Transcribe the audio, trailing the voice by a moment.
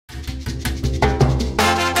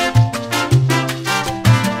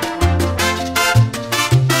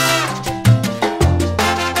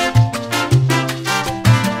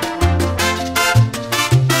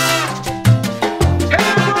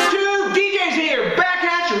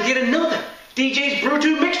DJs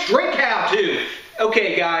BrewTube mixed drink how to.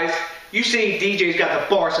 Okay guys, you see DJ's got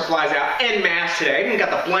the bar supplies out en masse today. Even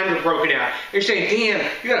got the blender broken out. You're saying, damn,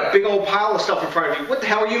 you got a big old pile of stuff in front of you. What the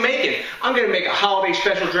hell are you making? I'm going to make a holiday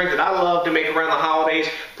special drink that I love to make around the holidays.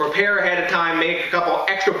 Prepare ahead of time, make a couple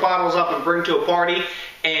extra bottles up and bring to a party,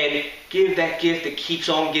 and give that gift that keeps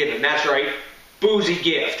on giving. That's right, boozy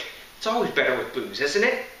gift. It's always better with booze, isn't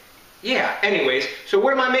it? Yeah, anyways, so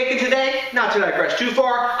what am I making today? Not to digress too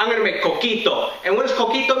far, I'm going to make coquito. And what does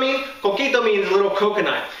coquito mean? Coquito means little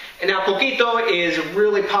coconut. And now coquito is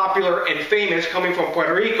really popular and famous coming from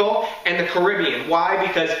Puerto Rico and the Caribbean. Why?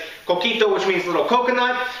 Because coquito, which means little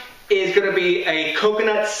coconut, is going to be a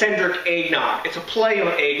coconut-centric eggnog. It's a play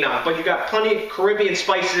on eggnog, but you got plenty of Caribbean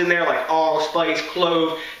spices in there like allspice,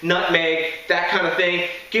 clove, nutmeg, that kind of thing,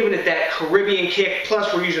 giving it that Caribbean kick.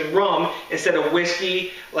 Plus we're using rum instead of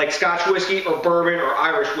whiskey, like Scotch whiskey or bourbon or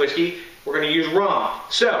Irish whiskey. We're going to use rum.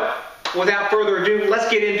 So, without further ado, let's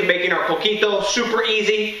get into making our coquito. Super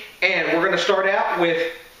easy, and we're going to start out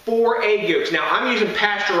with 4 egg yolks. Now, I'm using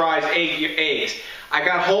pasteurized eggs. I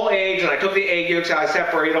got whole eggs, and I took the egg yolks out, I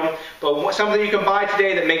separated them, but something you can buy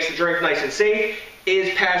today that makes the drink nice and safe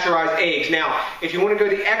is pasteurized eggs. Now, if you want to go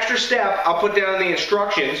the extra step, I'll put down in the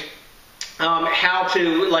instructions how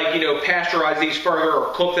to, pasteurize these further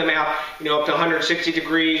or cook them out, up to 160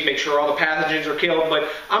 degrees, make sure all the pathogens are killed. But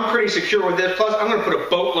I'm pretty secure with this. Plus, I'm going to put a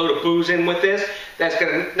boatload of booze in with this. That's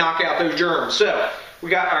going to knock out those germs. So, we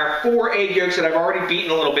got our 4 egg yolks that I've already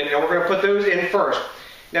beaten a little bit. Now, we're going to put those in first.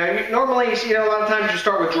 Now, normally, a lot of times you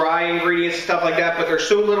start with dry ingredients and stuff like that, but there's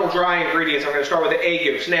so little dry ingredients, I'm going to start with the egg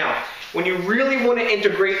yolks. Now, when you really want to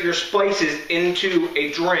integrate your spices into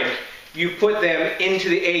a drink, you put them into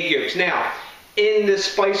the egg yolks. Now, in this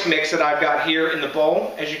spice mix that I've got here in the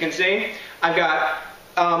bowl, as you can see, I've got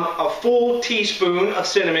a full teaspoon of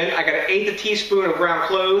cinnamon, I got an 1/8 teaspoon of ground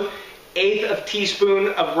clove, 1/8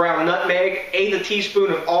 teaspoon of ground nutmeg, 1/8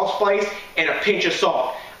 teaspoon of allspice, and a pinch of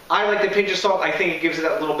salt. I like the pinch of salt. I think it gives it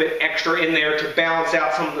that little bit extra in there to balance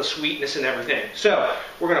out some of the sweetness and everything. So,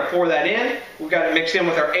 we're going to pour that in. We've got it mixed in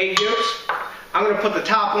with our egg yolks. I'm going to put the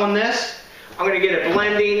top on this. I'm going to get it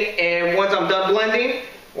blending, and once I'm done blending,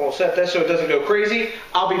 we'll set this so it doesn't go crazy.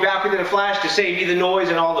 I'll be back within a flash to save you the noise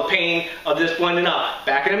and all the pain of this blending up.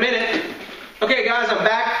 Back in a minute. Okay guys, I'm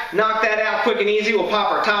back. Knock that out quick and easy. We'll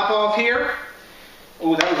pop our top off here.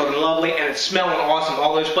 Ooh, that was looking lovely, and it's smelling awesome,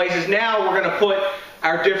 all those places. Now we're going to put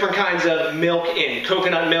our different kinds of milk in,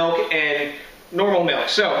 coconut milk and normal milk.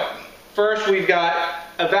 So, first we've got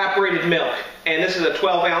evaporated milk, and this is a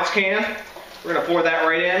 12-ounce can. We're going to pour that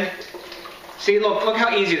right in. See, look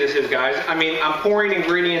how easy this is, guys. I mean, I'm pouring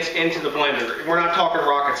ingredients into the blender. We're not talking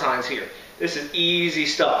rocket science here. This is easy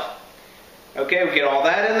stuff. Okay, we get all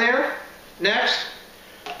that in there. Next,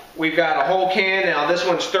 we've got a whole can. Now, this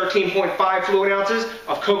one's 13.5 fluid ounces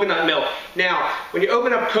of coconut milk. Now, when you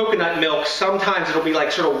open up coconut milk, sometimes it'll be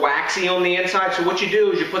like sort of waxy on the inside. So what you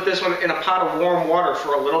do is you put this one in a pot of warm water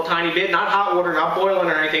for a little tiny bit. Not hot water, not boiling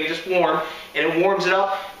or anything, just warm. And it warms it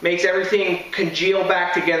up, makes everything congeal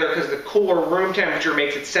back together because the cooler room temperature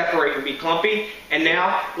makes it separate and be clumpy. And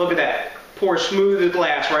now, look at that. Pour smooth as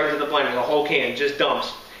glass right into the blender. The whole can just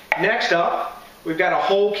dumps. Next up, we've got a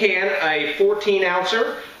whole can, a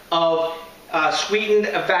 14-ouncer of sweetened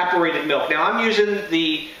evaporated milk. Now I'm using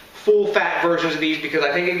the full fat versions of these because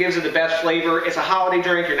I think it gives it the best flavor. It's a holiday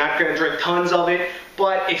drink. You're not going to drink tons of it,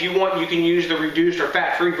 but if you want, you can use the reduced or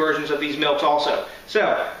fat-free versions of these milks also.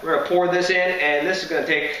 So we're going to pour this in, and this is going to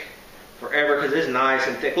take forever because it's nice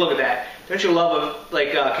and thick. Look at that. Don't you love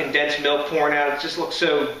condensed milk pouring out? It just looks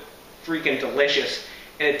so freaking delicious,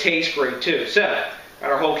 and it tastes great too. So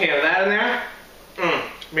got our whole can of that in there.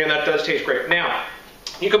 Man, that does taste great. Now,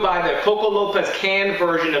 you can buy the Coco Lopez canned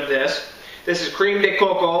version of this. This is cream de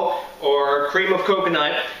coco, or cream of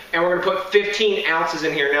coconut, and we're going to put 15 ounces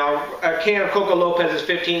in here. Now, a can of Coco Lopez is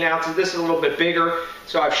 15 ounces. This is a little bit bigger,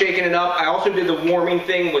 so I've shaken it up. I also did the warming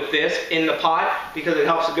thing with this in the pot because it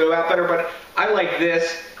helps it go out better, but I like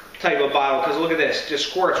this type of bottle because look at this. Just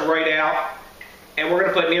squirts right out, and we're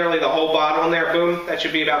going to put nearly the whole bottle in there. Boom. That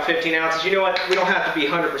should be about 15 ounces. You know what? We don't have to be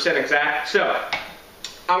 100% exact, so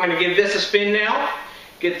I'm going to give this a spin now.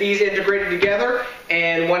 Get these integrated together,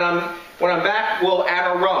 and when I'm back, we'll add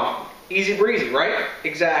our rum. Easy breezy, right?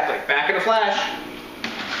 Exactly. Back in a flash.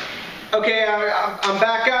 Okay, I'm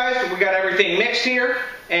back, guys. We got everything mixed here,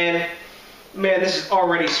 and man, this is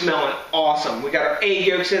already smelling awesome. We got our egg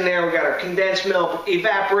yolks in there. We got our condensed milk,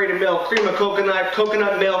 evaporated milk, cream of coconut,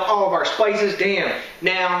 coconut milk, all of our spices. Damn.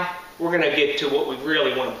 Now we're going to get to what we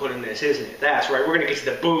really want to put in this, isn't it? That's right, we're going to get to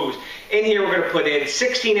the booze. In here, we're going to put in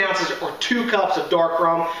 16 ounces or 2 cups of dark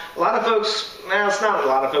rum. A lot of folks, well, it's not a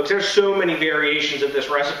lot of folks, there's so many variations of this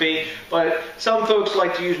recipe, but some folks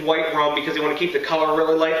like to use white rum because they want to keep the color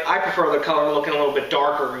really light. I prefer the color looking a little bit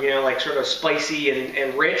darker, you know, like sort of spicy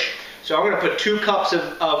and rich. So I'm going to put 2 cups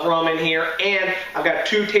of rum in here, and I've got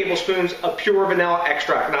 2 tablespoons of pure vanilla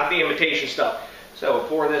extract, not the imitation stuff. So we'll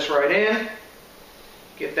pour this right in,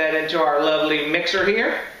 get that into our lovely mixer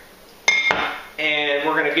here, and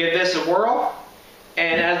we're going to give this a whirl.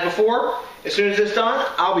 And as before, as soon as it's done,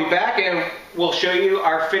 I'll be back and we'll show you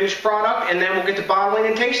our finished product, and then we'll get to bottling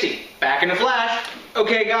and tasting. Back in the flash.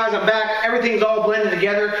 Okay guys, I'm back. Everything's all blended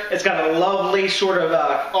together. It's got a lovely sort of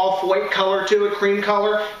off-white color to it, cream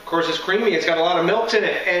color. Of course it's creamy, it's got a lot of milk in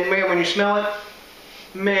it, and man, when you smell it,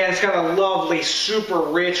 man, it's got a lovely, super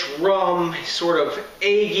rich rum, sort of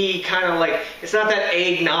eggy, kind of like, it's not that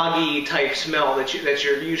eggnoggy type smell that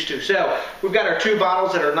you're used to. So we've got our 2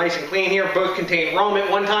 bottles that are nice and clean here. Both contain rum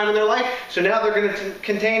at one time in their life, so now they're going to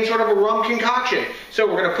contain sort of a rum concoction. So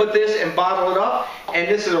we're going to put this and bottle it up, and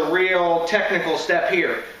this is a real technical step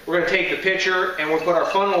here. We're going to take the pitcher and we'll put our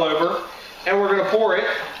funnel over, and we're going to pour it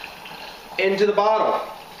into the bottle.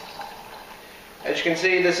 As you can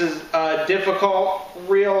see, this is a difficult,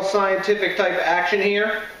 real scientific type action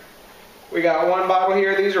here. We got 1 bottle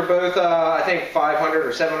here. These are both, I think, 500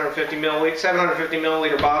 or 750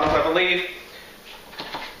 milliliter bottles, I believe.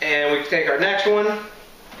 And we take our next one,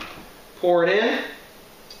 pour it in.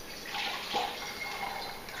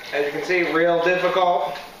 As you can see, real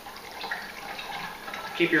difficult.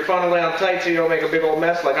 Keep your funnel down tight so you don't make a big old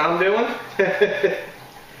mess like I'm doing.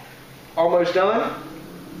 Almost done.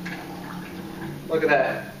 Look at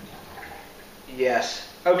that. Yes.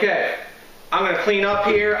 Okay. I'm going to clean up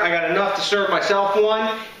here. I got enough to serve myself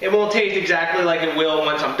one. It won't taste exactly like it will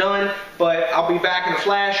once I'm done, but I'll be back in a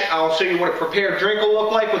flash. I'll show you what a prepared drink will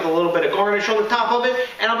look like with a little bit of garnish on the top of it,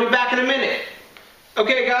 and I'll be back in a minute.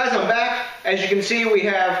 Okay guys, I'm back. As you can see, we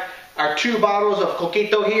have our 2 bottles of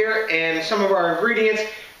Coquito here and some of our ingredients.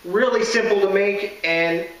 Really simple to make,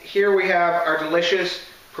 and here we have our delicious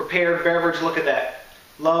prepared beverage. Look at that.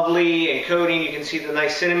 Lovely and coating. You can see the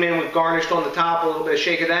nice cinnamon we've garnished on the top, a little bit of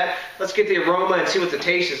shake of that. Let's get the aroma and see what the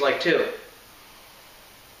taste is like too.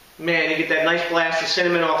 Man, you get that nice blast of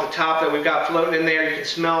cinnamon off the top that we've got floating in there. You can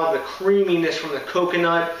smell the creaminess from the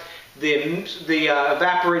coconut, the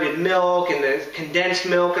evaporated milk and the condensed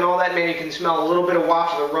milk and all that. Man, you can smell a little bit of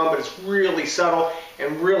waft of the rum, but it's really subtle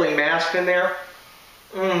and really masked in there.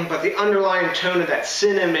 But the underlying tone of that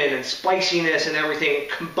cinnamon and spiciness and everything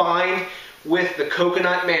combined with the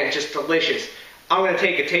coconut, man, just delicious. I'm going to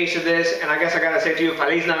take a taste of this, and I guess I got to say to you,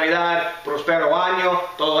 Feliz Navidad, Prospero Año,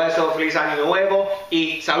 todo eso, Feliz Año Nuevo,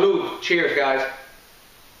 y salud. Cheers, guys.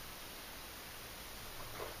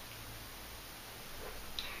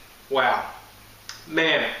 Wow.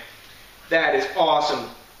 Man, that is awesome.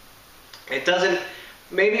 It doesn't,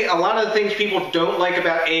 maybe a lot of the things people don't like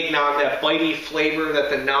about eggnog, that bitey flavor that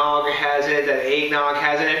the nog has in it, that eggnog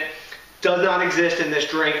has in it, does not exist in this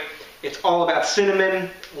drink. It's all about cinnamon,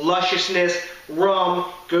 lusciousness,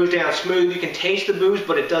 rum, goes down smooth. You can taste the booze,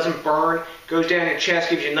 but it doesn't burn. Goes down your chest,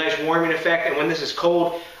 gives you a nice warming effect, and when this is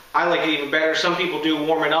cold, I like it even better. Some people do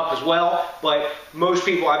warm it up as well, but most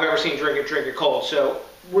people I've ever seen drink it cold. So,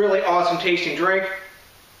 really awesome tasting drink.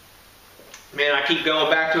 Man, I keep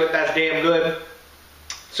going back to it. That's damn good.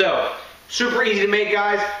 So, super easy to make,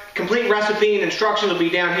 guys. Complete recipe and instructions will be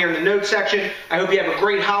down here in the notes section. I hope you have a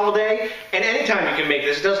great holiday, and anytime you can make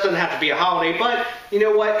this. It doesn't have to be a holiday, but you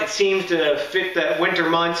know what? It seems to fit the winter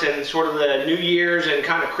months and sort of the New Year's and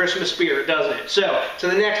kind of Christmas spirit, doesn't it? So, to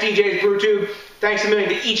the next DJs BrewTube, thanks a million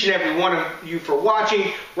to each and every one of you for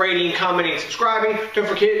watching, rating, commenting, and subscribing. Don't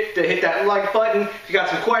forget to hit that like button. If you got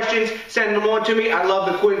some questions, send them on to me. I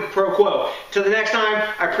love the quid pro quo. Till the next time,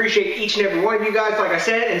 I appreciate each and every one of you guys. Like I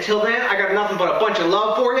said, until then, I got nothing but a bunch of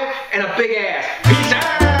love for you and a big ass. Peace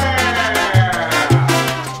out!